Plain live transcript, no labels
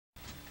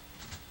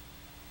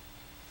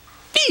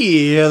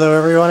Hello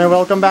everyone and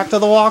welcome back to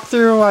the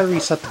walkthrough. I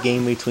reset the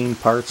game between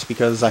parts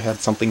because I had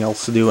something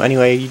else to do.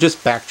 Anyway, you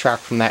just backtrack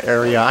from that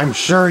area. I'm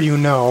sure you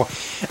know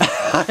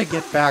how to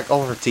get back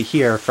over to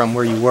here from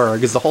where you were,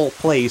 because the whole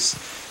place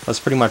was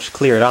pretty much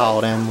cleared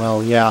out, and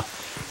well, yeah.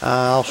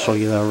 I'll show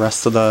you the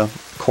rest of the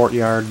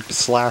courtyard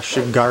slash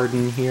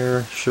garden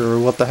here. Sure,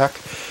 what the heck.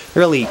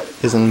 There really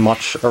isn't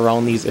much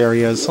around these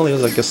areas. Only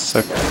there's, I guess,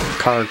 a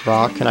carved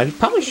rock, and I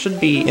probably should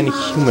be in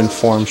human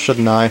form,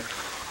 shouldn't I?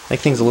 Make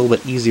things a little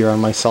bit easier on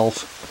myself.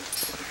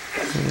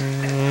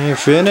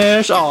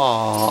 Finish!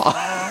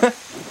 Aww!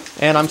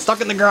 And I'm stuck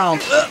in the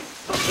ground!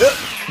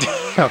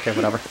 Okay,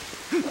 whatever.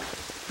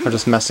 I'm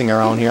just messing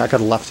around here. I could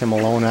have left him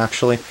alone,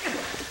 actually.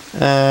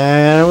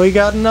 And we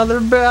got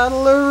another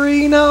battle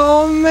arena!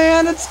 Oh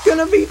man, it's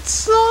gonna be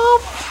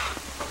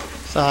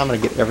tough! So I'm gonna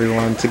get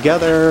everyone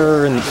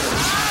together and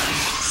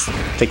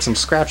take some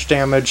scratch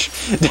damage.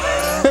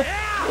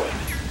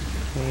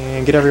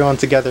 And get everyone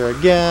together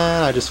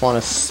again. I just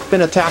want to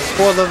spin attack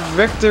for the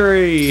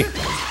victory!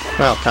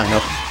 Well, kind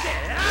of.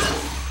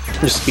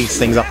 Just speeds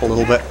things up a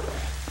little bit.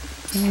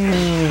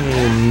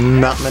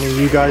 Not many of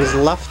you guys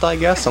left, I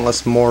guess,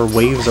 unless more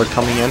waves are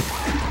coming in.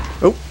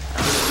 Oh!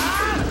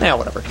 Yeah,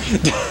 whatever.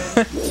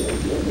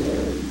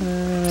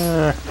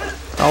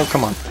 Oh,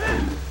 come on.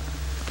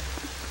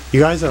 You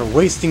guys are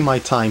wasting my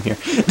time here.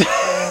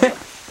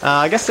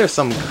 I guess there's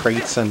some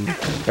crates and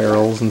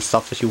barrels and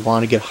stuff if you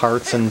want to get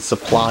hearts and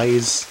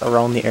supplies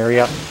around the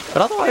area.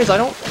 But otherwise, I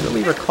don't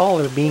really recall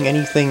there being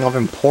anything of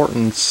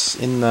importance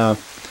in the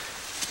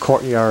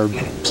courtyard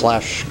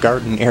slash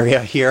garden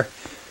area here.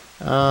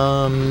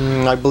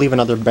 I believe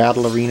another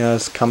battle arena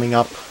is coming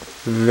up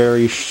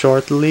very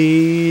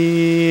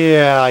shortly.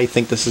 Yeah, I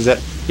think this is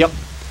it. Yep.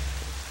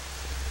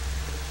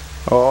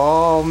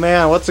 Oh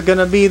man, what's it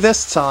gonna be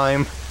this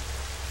time?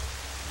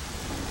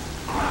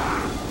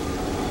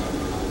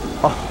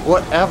 Oh,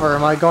 whatever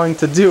am I going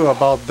to do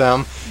about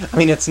them? I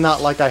mean, it's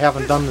not like I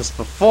haven't done this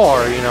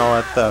before, you know,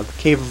 at the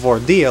Cave of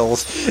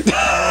Ordeals.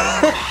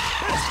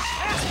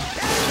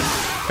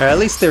 Or at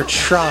least they're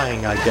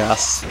trying, I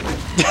guess.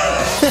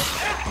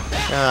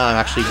 I'm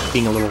actually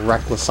being a little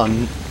reckless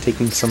on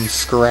taking some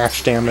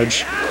scratch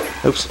damage.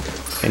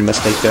 Oops, made a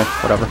mistake there,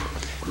 whatever.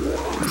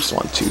 I just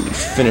want to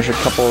finish a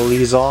couple of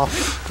these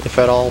off, if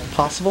at all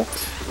possible.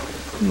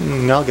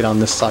 I'll get on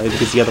this side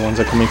because the other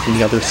ones are coming from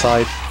the other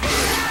side.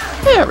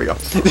 There we go.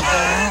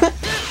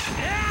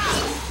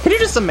 Can you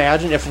just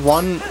imagine if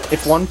one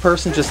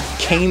person just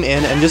came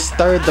in and just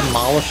started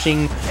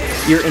demolishing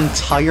your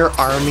entire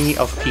army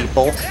of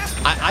people?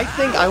 I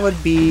think I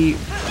would be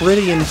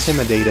pretty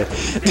intimidated.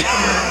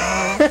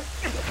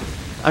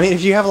 I mean,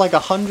 if you have like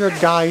 100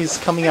 guys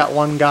coming at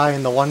one guy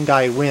and the one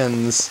guy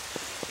wins,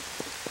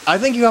 I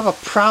think you have a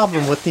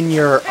problem within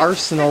your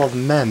arsenal of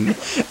men.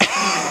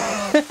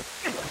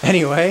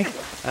 Anyway,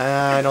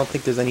 I don't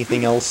think there's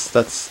anything else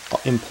that's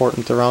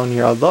important around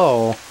here,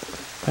 although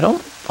I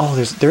don't... Oh,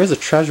 there is a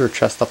treasure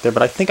chest up there,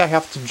 but I think I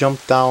have to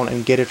jump down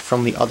and get it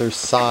from the other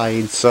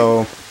side,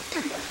 so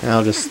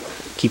I'll just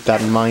keep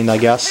that in mind, I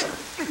guess.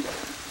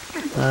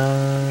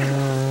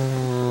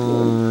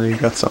 You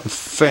got some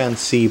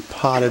fancy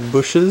potted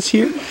bushes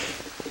here.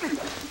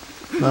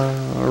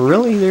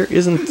 Really, there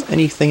isn't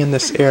anything in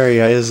this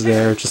area, is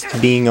there?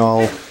 Just being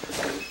all...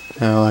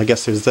 Oh, I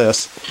guess there's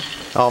this.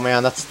 Oh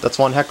man, that's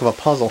one heck of a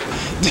puzzle.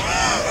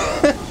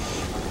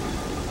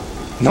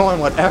 No one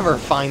would ever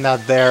find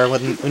that there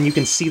when you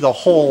can see the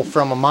hole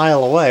from a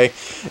mile away.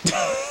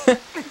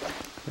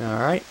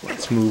 Alright,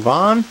 let's move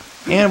on.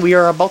 And we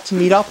are about to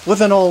meet up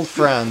with an old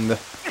friend.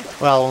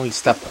 Well, only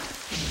step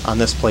on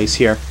this place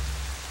here.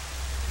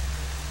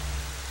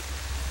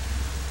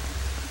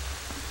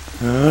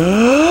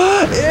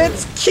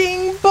 It's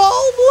King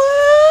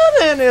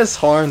Baldwin! And his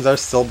horns are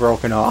still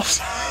broken off.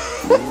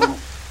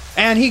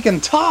 And he can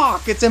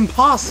talk! It's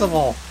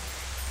impossible!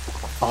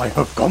 I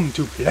have come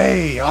to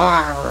play!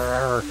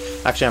 Arr.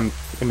 Actually, I'm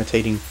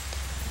imitating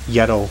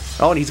Yeto.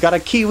 Oh, and he's got a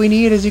key we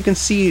need, as you can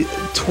see,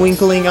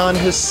 twinkling on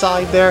his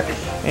side there.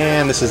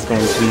 And this is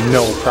going to be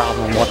no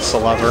problem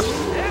whatsoever.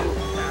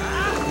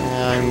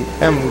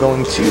 I'm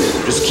going to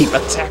just keep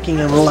attacking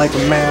him like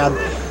mad.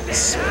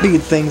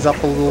 Speed things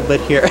up a little bit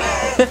here.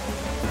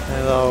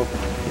 Hello.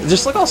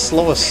 Just look how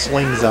slow his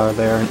swings are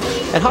there.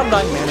 And how did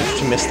I manage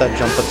to miss that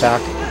jump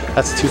attack?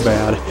 That's too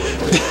bad.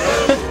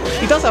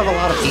 He does have a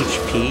lot of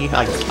HP,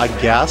 I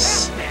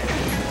guess.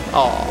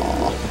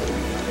 Aww.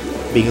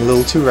 Being a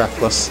little too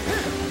reckless.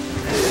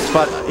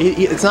 But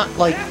it's not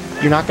like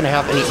you're not going to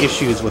have any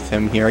issues with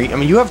him here. I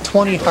mean, you have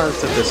 20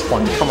 hearts at this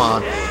point. Come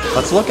on.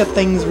 Let's look at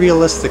things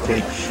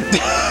realistically.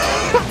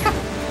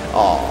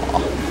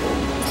 Aww.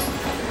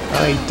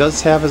 He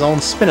does have his own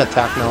spin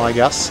attack now, I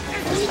guess.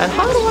 And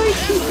how do I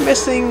keep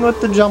missing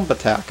with the jump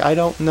attack? I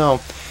don't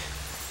know.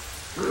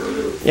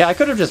 Yeah, I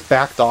could have just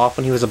backed off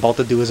when he was about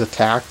to do his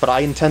attack, but I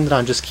intended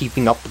on just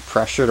keeping up the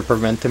pressure to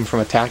prevent him from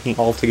attacking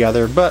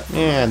altogether, but I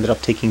ended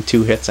up taking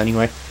 2 hits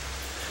anyway.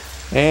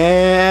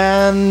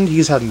 And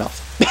he's had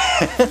enough.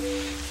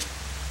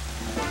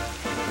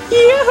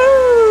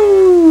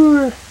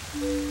 Yahoo!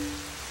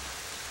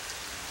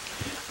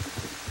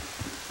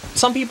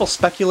 some people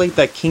speculate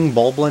that King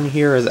Bulblin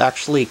here is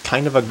actually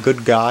kind of a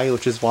good guy,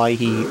 which is why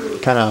he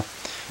kind of,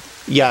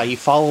 yeah, he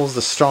follows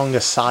the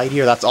strongest side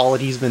here. That's all that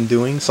he's been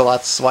doing, so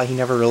that's why he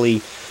never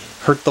really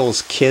hurt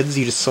those kids.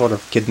 He just sort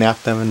of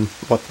kidnapped them and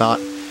whatnot.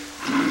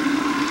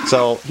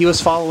 So he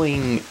was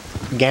following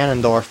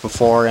Ganondorf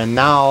before, and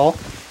now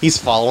he's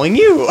following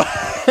you.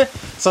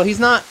 So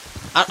he's not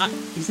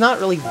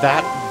really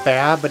that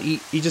bad, but he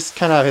just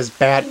kind of has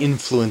bad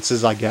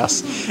influences, I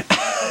guess.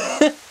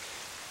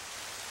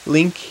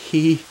 Link,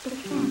 he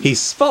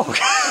spoke.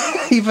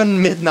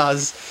 Even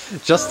Midna's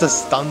just as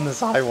stunned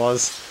as I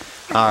was.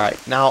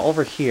 Alright, now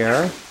over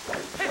here,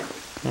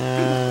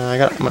 I'm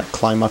gonna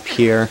climb up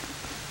here,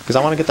 because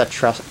I want to get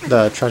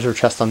the treasure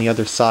chest on the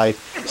other side.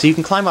 So you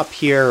can climb up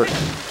here.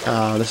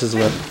 This is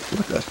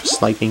with the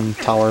sniping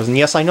towers, and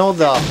yes, I know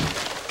the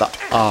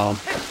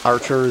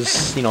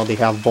archers, you know, they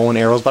have bow and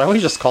arrows, but I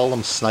always just call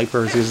them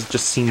snipers because it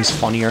just seems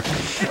funnier.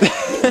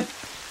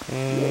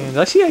 And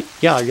I see,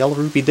 yeah, a yellow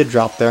rupee did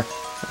drop there.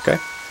 Okay.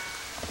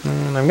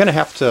 And I'm gonna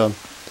have to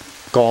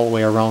go all the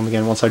way around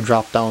again once I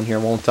drop down here,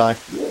 won't I?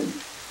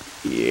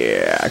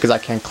 Yeah, because I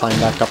can't climb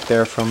back up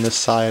there from this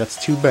side.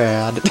 That's too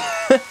bad.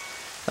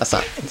 That's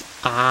not...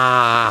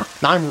 Ah!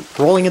 Now I'm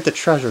rolling into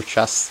treasure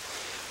chests.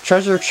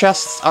 Treasure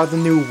chests are the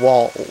new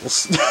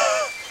walls.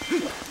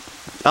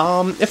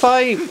 If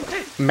I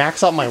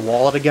max out my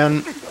wallet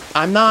again,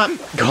 I'm not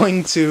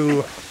going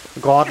to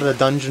go out of the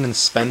dungeon and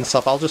spend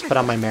stuff. I'll just put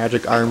on my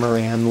magic armor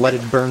and let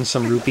it burn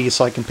some rupees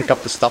so I can pick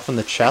up the stuff in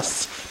the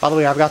chests. By the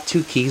way, I've got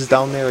 2 keys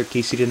down there in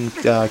case you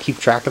didn't keep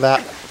track of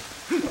that.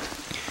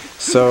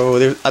 So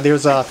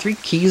there's 3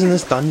 keys in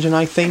this dungeon,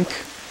 I think.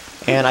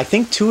 And I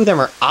think 2 of them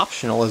are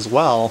optional as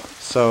well.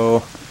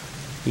 So,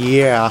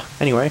 yeah.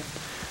 Anyway.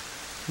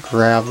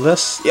 Grab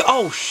this.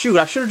 Oh, shoot,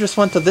 I should have just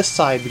went to this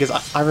side because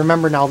I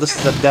remember now this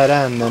is a dead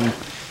end, and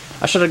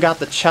I should have got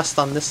the chest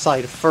on this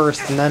side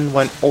first and then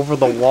went over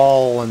the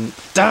wall and...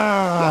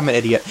 Ah, I'm an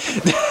idiot.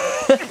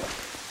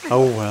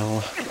 Oh,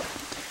 well.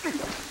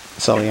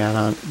 So, yeah,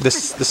 no,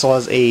 this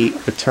was a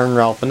return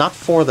route, but not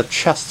for the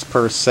chests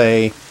per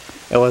se.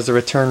 It was a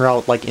return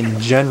route, like, in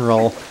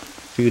general,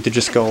 for you to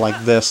just go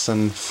like this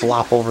and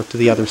flop over to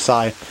the other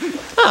side.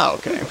 Ah,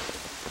 okay.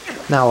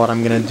 Now what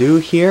I'm gonna do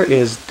here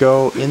is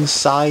go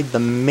inside the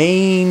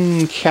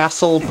main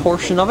castle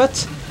portion of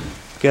it,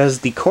 because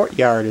the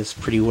courtyard is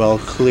pretty well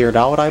cleared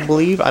out, I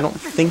believe. I don't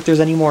think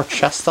there's any more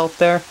chests out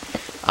there.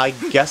 I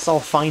guess I'll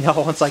find out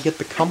once I get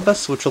the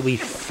compass, which will be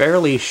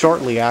fairly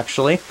shortly,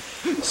 actually.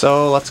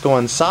 So let's go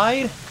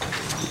inside,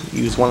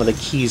 use one of the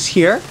keys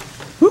here,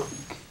 whoop.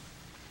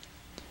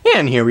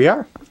 And here we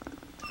are.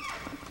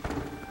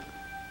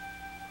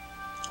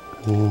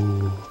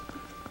 Ooh.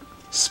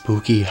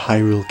 Spooky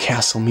Hyrule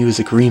Castle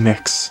music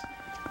remix.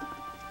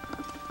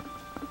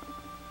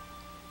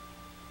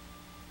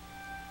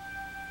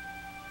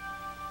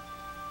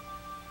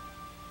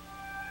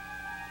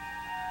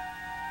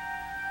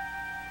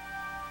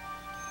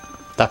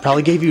 That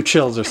probably gave you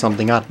chills or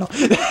something, I don't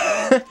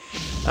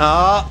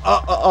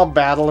know.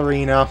 Battle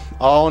arena.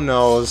 Oh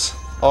noes.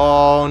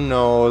 Oh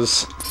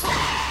noes.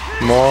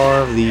 More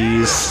of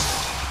these.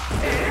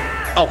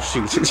 Oh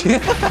shoot.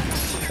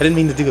 I didn't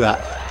mean to do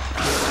that.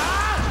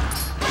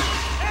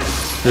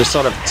 Just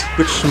sort of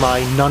twitch my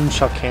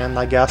nunchuck hand,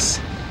 I guess.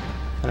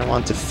 I don't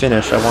want to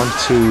finish. I want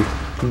to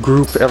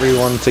group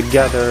everyone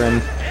together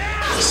and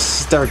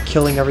start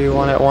killing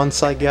everyone at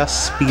once, I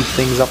guess. Speed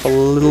things up a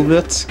little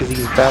bit, because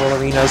these battle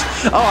arenas...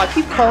 Oh, I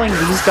keep calling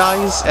these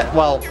guys...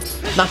 Well,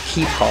 not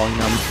keep calling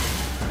them.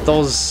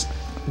 Those...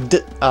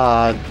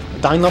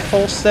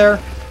 Dinofos there?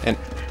 And...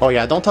 Oh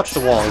yeah, don't touch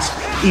the walls.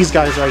 These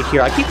guys right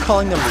here. I keep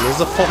calling them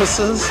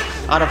Lizafoses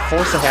out of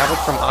Force of Havoc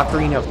from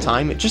Ocarina of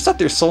Time. It's just that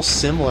they're so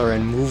similar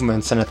in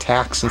movements and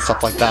attacks and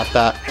stuff like that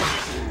that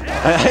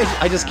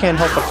I just can't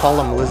help but call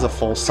them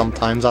Lizafos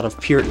sometimes out of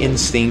pure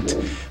instinct.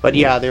 But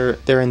yeah,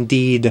 they're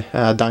indeed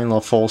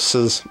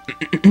Dinofoses.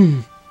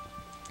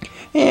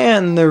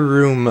 And the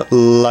room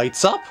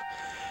lights up.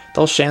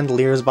 Those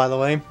chandeliers, by the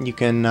way, you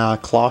can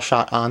claw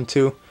shot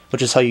onto,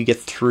 which is how you get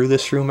through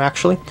this room,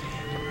 actually.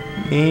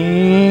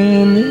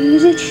 And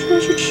there's a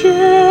treasure chest.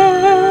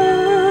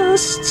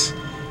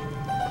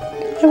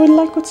 I would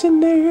like what's in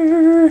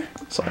there.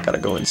 So I gotta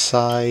go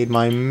inside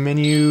my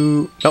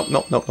menu.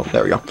 Nope,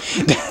 there we go.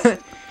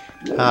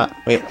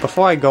 Wait,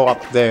 before I go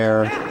up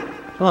there,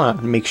 I wanna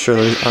make sure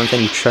there aren't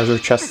any treasure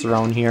chests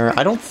around here.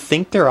 I don't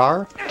think there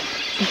are. I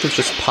think there's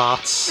just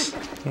pots.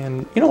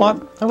 And you know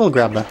what? I will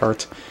grab that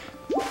heart.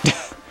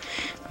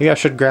 Maybe I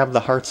should grab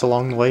the hearts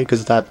along the way,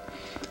 because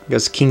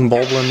King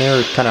Bulblin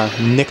there kind of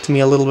nicked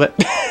me a little bit.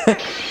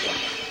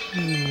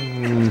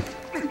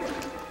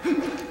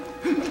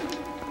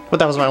 But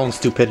that was my own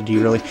stupidity,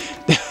 really.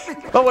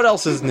 But what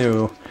else is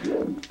new?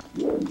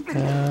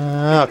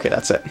 Okay,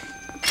 that's it.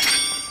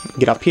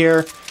 Get up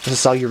here. This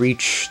is how you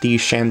reach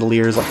these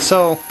chandeliers, like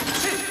so.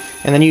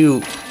 And then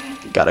you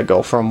gotta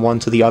go from one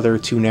to the other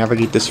to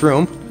navigate this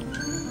room.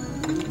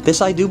 This,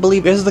 I do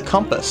believe, is the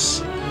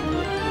compass.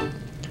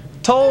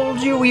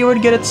 Told you we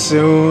would get it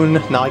soon.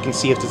 Now I can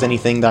see if there's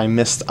anything that I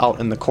missed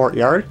out in the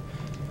courtyard.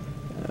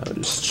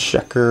 Just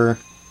checker.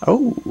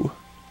 Oh.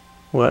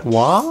 What?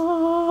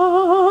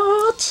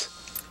 What?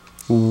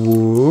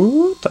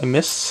 What? I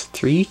missed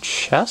 3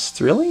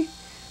 chests? Really?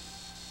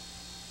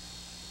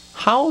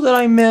 How did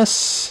I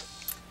miss?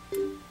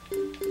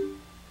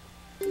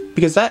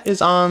 Because that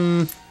is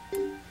on...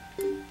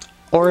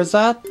 Or is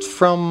that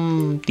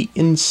from the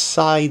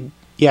inside?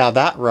 Yeah,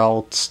 that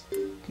route.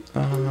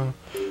 I'm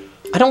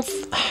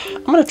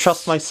gonna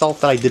trust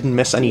myself that I didn't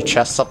miss any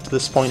chests up to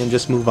this point and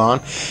just move on.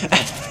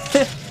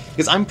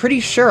 Because I'm pretty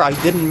sure I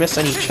didn't miss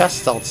any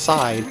chests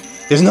outside.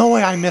 There's no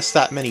way I missed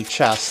that many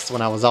chests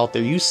when I was out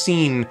there. You've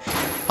seen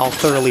how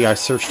thoroughly I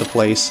searched the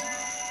place.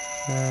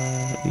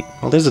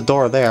 Well, there's a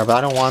door there, but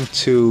I don't want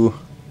to...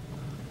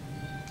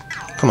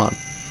 Come on.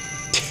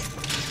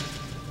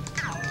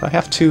 So I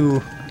have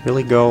to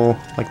really go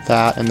like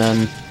that, and then...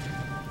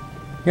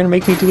 You're gonna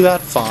make me do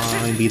that?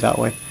 Fine, be that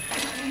way.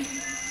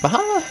 But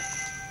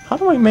how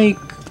do I make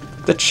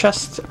the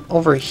chest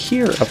over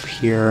here up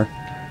here?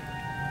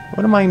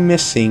 What am I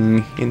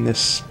missing in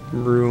this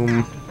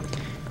room?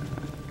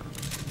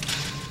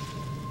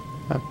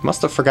 I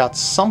must have forgot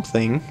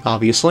something,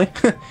 obviously.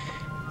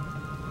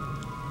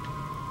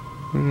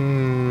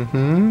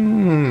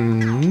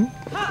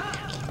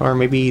 Or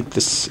maybe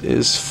this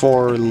is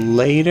for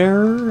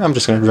later? I'm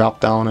just gonna drop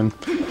down and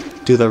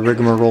do the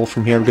rigmarole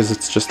from here because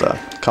it's just a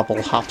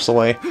couple hops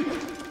away.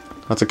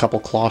 That's a couple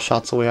claw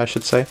shots away, I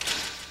should say.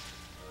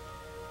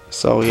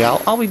 So yeah,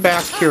 I'll be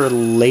back here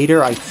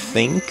later, I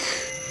think,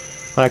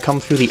 when I come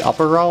through the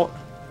upper route.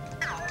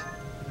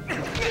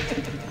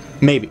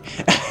 Maybe.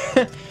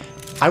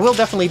 I will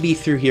definitely be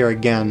through here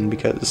again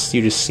because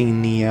you just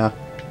seen the,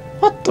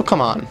 What? Oh,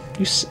 come on.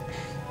 You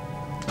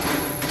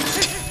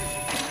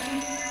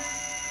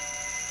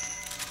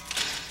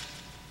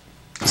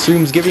This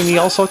room's giving me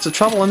all sorts of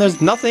trouble and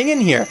there's nothing in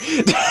here.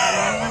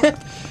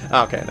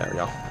 Okay, there we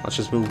go. Let's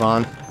just move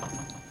on.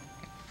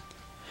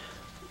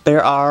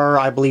 There are,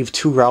 I believe,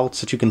 2 routes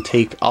that you can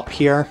take up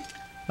here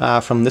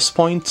from this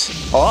point.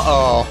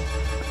 Uh-oh.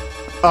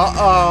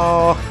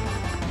 Uh-oh.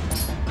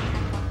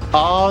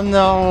 Oh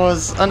no,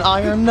 it's an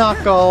iron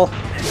knuckle.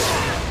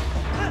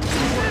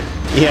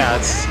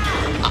 Yeah,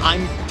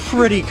 I'm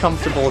pretty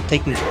comfortable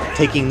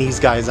taking these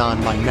guys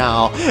on by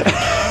now.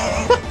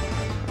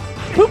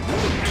 Whoop.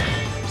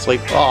 Just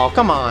wait. Oh,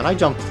 come on, I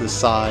jumped to the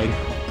side.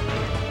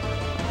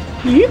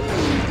 Yep.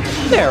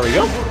 There we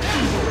go.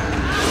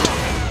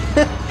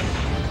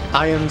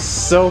 I am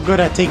so good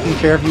at taking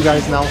care of you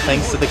guys now,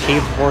 thanks to the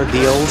cave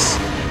ordeals.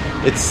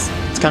 It's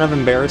kind of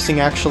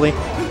embarrassing, actually.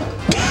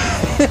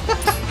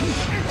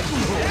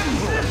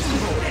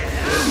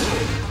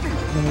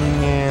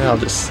 And I'll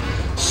just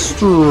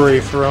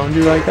strafe around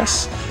you, I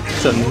guess,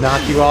 to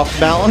knock you off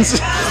balance.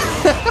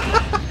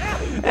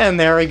 And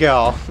there we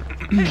go.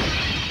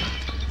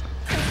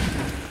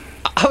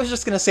 I was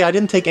just gonna say, I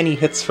didn't take any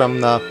hits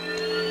from the...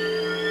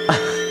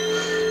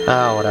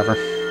 Oh, whatever.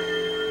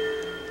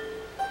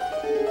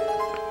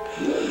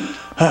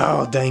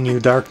 Oh, dang you,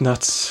 Dark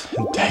Nuts.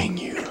 Dang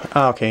you.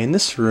 Okay, in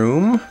this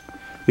room,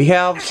 we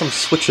have some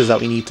switches that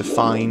we need to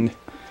find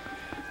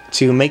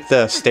to make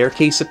the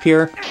staircase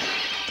appear.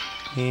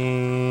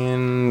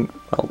 And,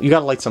 well, you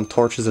gotta light some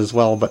torches as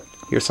well, but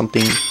here's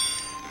something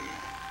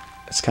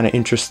that's kind of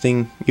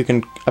interesting. You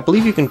can, I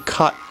believe you can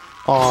cut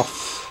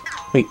off...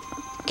 Wait,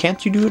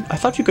 can't you do it? I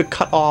thought you could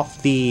cut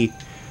off the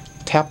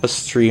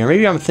tapestry, or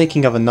maybe I'm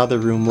thinking of another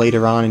room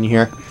later on in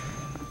here.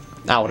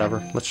 Ah,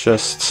 whatever. Let's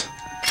just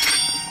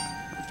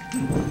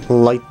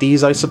light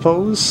these, I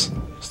suppose.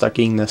 Start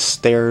getting the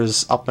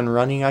stairs up and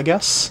running, I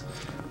guess.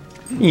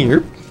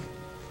 Yep.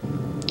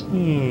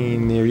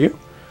 And there you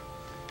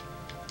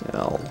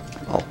go.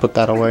 I'll put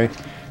that away.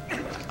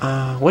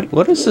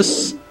 What is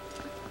this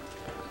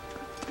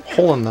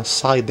hole in the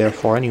side there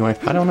for anyway?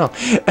 I don't know.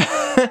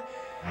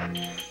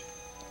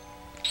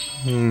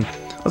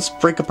 Let's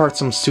break apart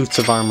some suits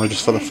of armor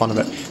just for the fun of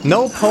it.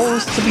 No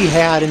pose to be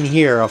had in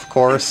here, of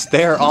course.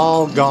 They're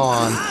all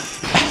gone.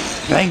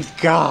 Thank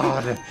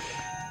God.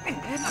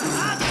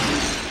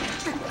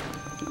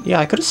 Yeah,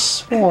 I could have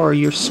swore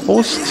you're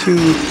supposed to...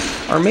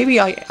 Or maybe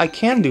I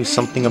can do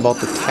something about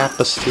the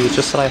tapestry, it's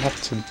just that I have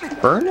to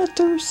burn it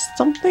or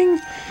something?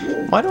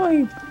 Why do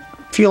I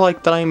feel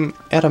like that I'm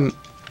at a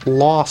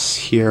loss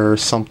here or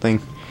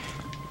something?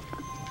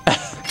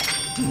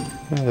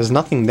 There's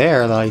nothing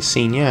there that I've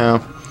seen,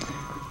 yeah.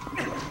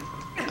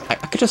 I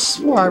could have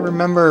swore I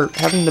remember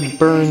having to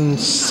burn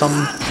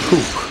some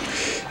poop.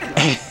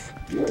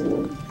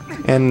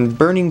 And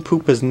burning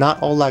poop is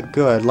not all that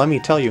good, let me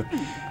tell you.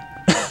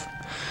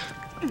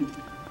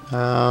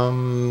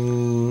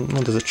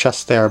 Well, there's a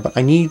chest there, but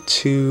I need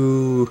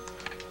to...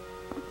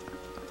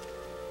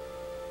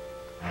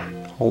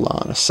 Hold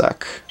on a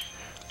sec.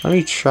 Let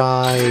me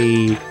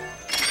try...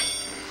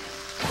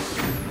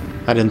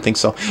 I didn't think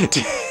so. I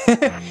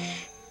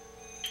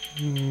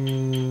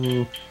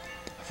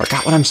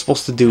forgot what I'm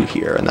supposed to do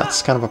here, and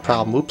that's kind of a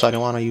problem. Oops, I don't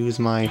want to use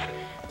my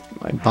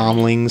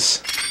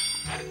bombings.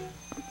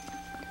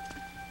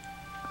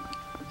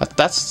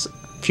 That's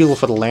fuel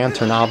for the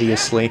lantern,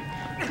 obviously.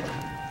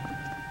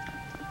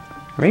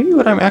 Maybe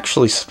what I'm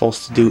actually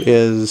supposed to do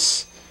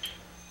is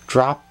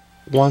drop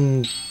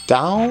one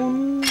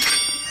down?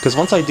 Because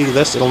once I do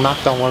this, it'll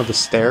knock down one of the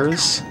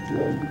stairs.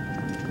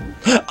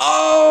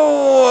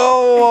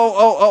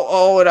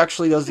 Oh, it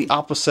actually does the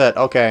opposite.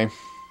 Okay.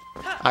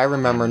 I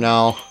remember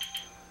now.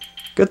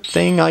 Good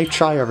thing I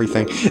try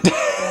everything.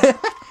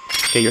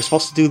 Okay, you're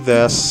supposed to do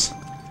this.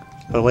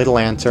 Put away the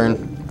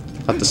lantern.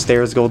 Let the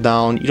stairs go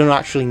down. You don't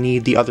actually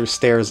need the other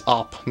stairs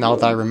up, now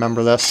that I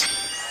remember this.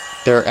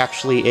 They're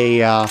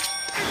actually a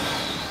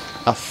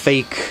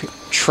fake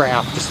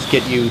trap just to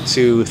get you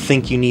to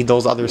think you need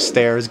those other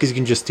stairs, because you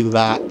can just do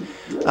that.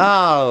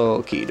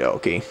 Okie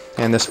dokie.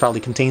 And this probably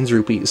contains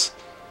rupees.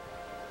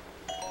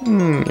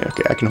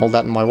 Okay, I can hold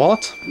that in my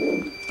wallet.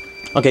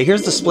 Okay,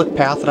 here's the split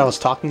path that I was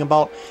talking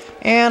about,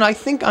 and I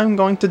think I'm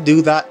going to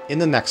do that in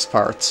the next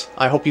part.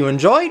 I hope you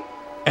enjoyed,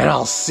 and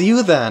I'll see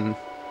you then!